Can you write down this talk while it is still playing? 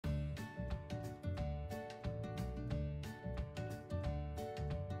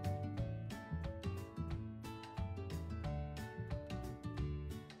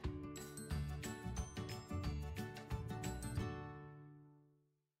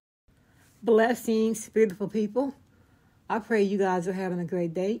Blessings, beautiful people. I pray you guys are having a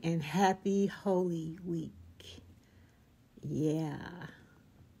great day and happy Holy Week. Yeah,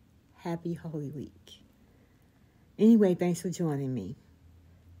 happy Holy Week. Anyway, thanks for joining me.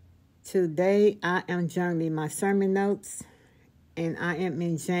 Today I am journaling my sermon notes, and I am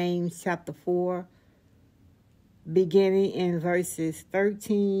in James chapter 4, beginning in verses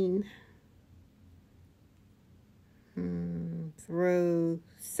 13 through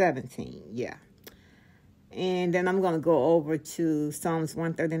 17. Yeah. And then I'm going to go over to Psalms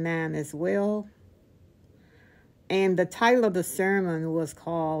 139 as well. And the title of the sermon was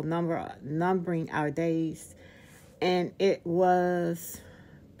called Numbering Our Days. And it was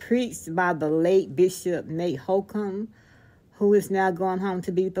preached by the late Bishop Nate Holcomb, who is now going home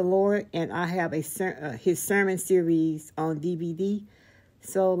to be with the Lord. And I have his sermon series on DVD.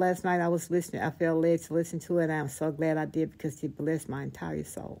 So last night I was listening. I felt led to listen to it, and I'm so glad I did because it blessed my entire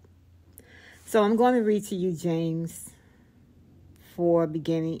soul. So I'm going to read to you James 4,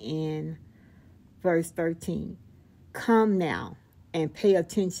 beginning in verse 13. Come now and pay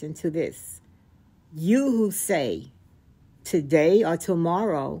attention to this. You who say, today or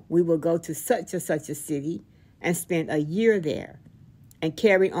tomorrow we will go to such and such a city and spend a year there and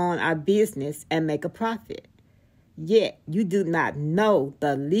carry on our business and make a profit. Yet you do not know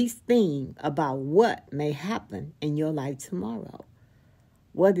the least thing about what may happen in your life tomorrow.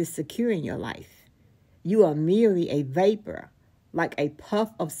 What is secure in your life? You are merely a vapor, like a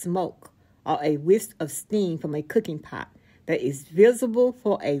puff of smoke or a wisp of steam from a cooking pot that is visible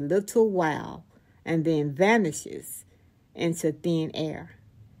for a little while and then vanishes into thin air.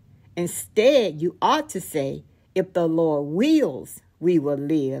 Instead, you ought to say, if the Lord wills, we will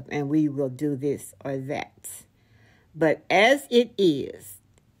live and we will do this or that. But as it is,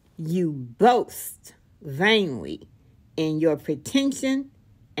 you boast vainly in your pretension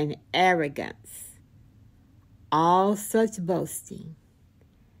and arrogance. All such boasting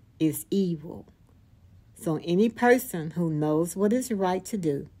is evil. So any person who knows what is right to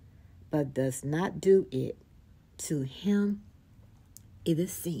do, but does not do it, to him it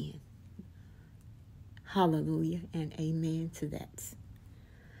is sin. Hallelujah and amen to that.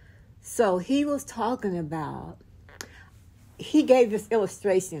 So he was talking about, he gave this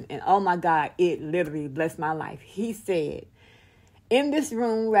illustration, and oh my God, it literally blessed my life. He said, in this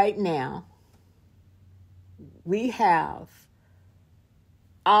room right now, we have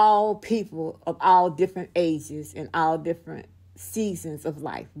all people of all different ages and all different seasons of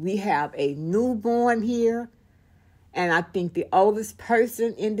life. We have a newborn here, and I think the oldest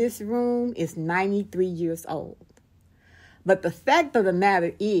person in this room is 93 years old. But the fact of the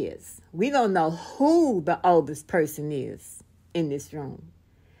matter is, we don't know who the oldest person is in this room.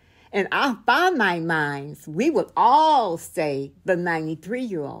 In our finite minds, we would all say the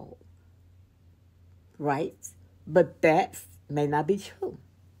 93-year-old, right? But that may not be true.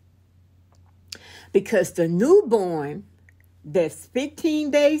 Because the newborn that's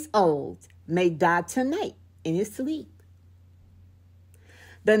 15 days old may die tonight in his sleep.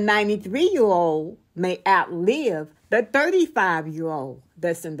 The 93-year-old may outlive the 35-year-old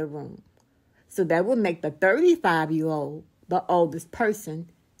that's in the room. So that would make the 35-year-old the oldest person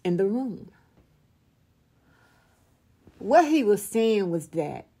in the room. What he was saying was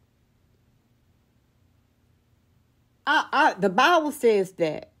that the Bible says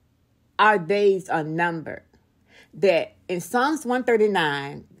that our days are numbered. That in Psalms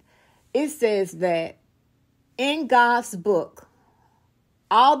 139, it says that in God's book,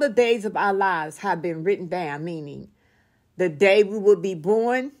 all the days of our lives have been written down, meaning the day we will be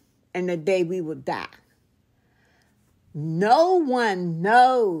born and the day we will die. No one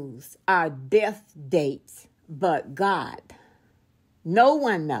knows our death dates but God. No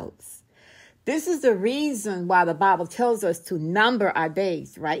one knows. This is the reason why the Bible tells us to number our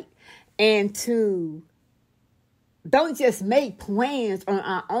days, right? And to don't just make plans on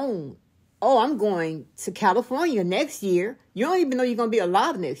our own. Oh, I'm going to California next year. You don't even know you're going to be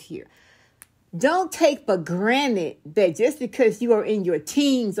alive next year. Don't take for granted that just because you are in your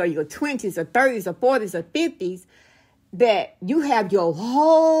teens or your 20s or 30s or 40s or 50s, that you have your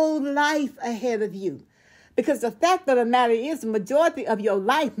whole life ahead of you. Because the fact of the matter is the majority of your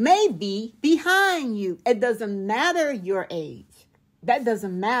life may be behind you. It doesn't matter your age. That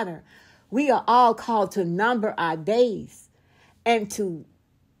doesn't matter. We are all called to number our days and to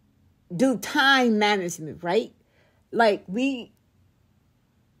do time management, right? Like we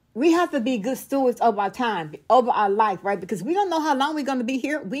have to be good stewards of our time, over our life, right? Because we don't know how long we're going to be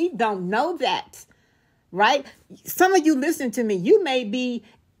here. We don't know that, right? Some of you listen to me. You may be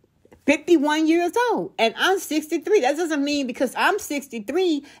 51 years old, and I'm 63. That doesn't mean because I'm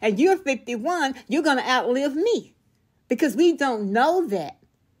 63 and you're 51, you're going to outlive me, because we don't know that.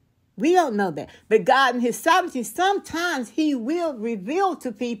 We don't know that. But God in his sovereignty, sometimes he will reveal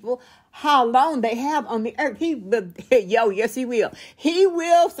to people how long they have on the earth. Yes, he will. He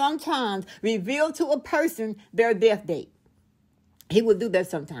will sometimes reveal to a person their death date. He will do that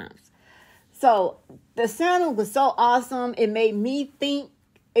sometimes. So the sermon was so awesome. It made me think.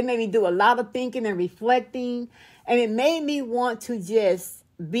 It made me do a lot of thinking and reflecting. And it made me want to just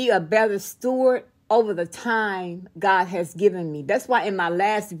be a better steward over the time God has given me. That's why in my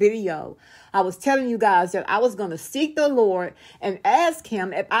last video, I was telling you guys that I was going to seek the Lord and ask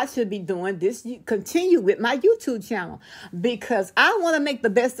him if I should be doing this, continue with my YouTube channel, because I want to make the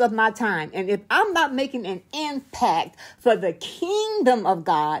best of my time. And if I'm not making an impact for the kingdom of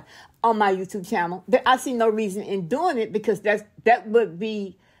God on my YouTube channel, then I see no reason in doing it, because that would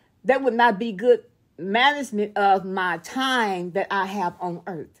not be good management of my time that I have on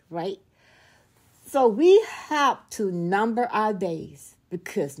earth, right? So we have to number our days,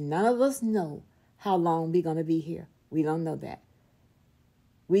 because none of us know how long we're going to be here. We don't know that.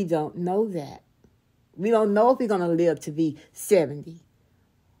 We don't know that. We don't know if we're going to live to be 70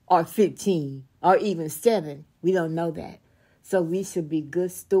 or 15 or even 7. We don't know that. So we should be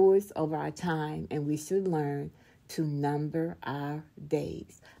good stewards over our time, and we should learn to number our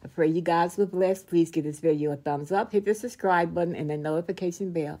days. I pray you guys were blessed. Please give this video a thumbs up, hit the subscribe button and the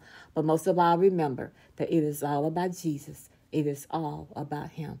notification bell. But most of all, remember that it is all about Jesus. It is all about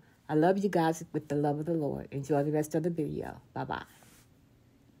him. I love you guys with the love of the Lord. Enjoy the rest of the video. Bye-bye.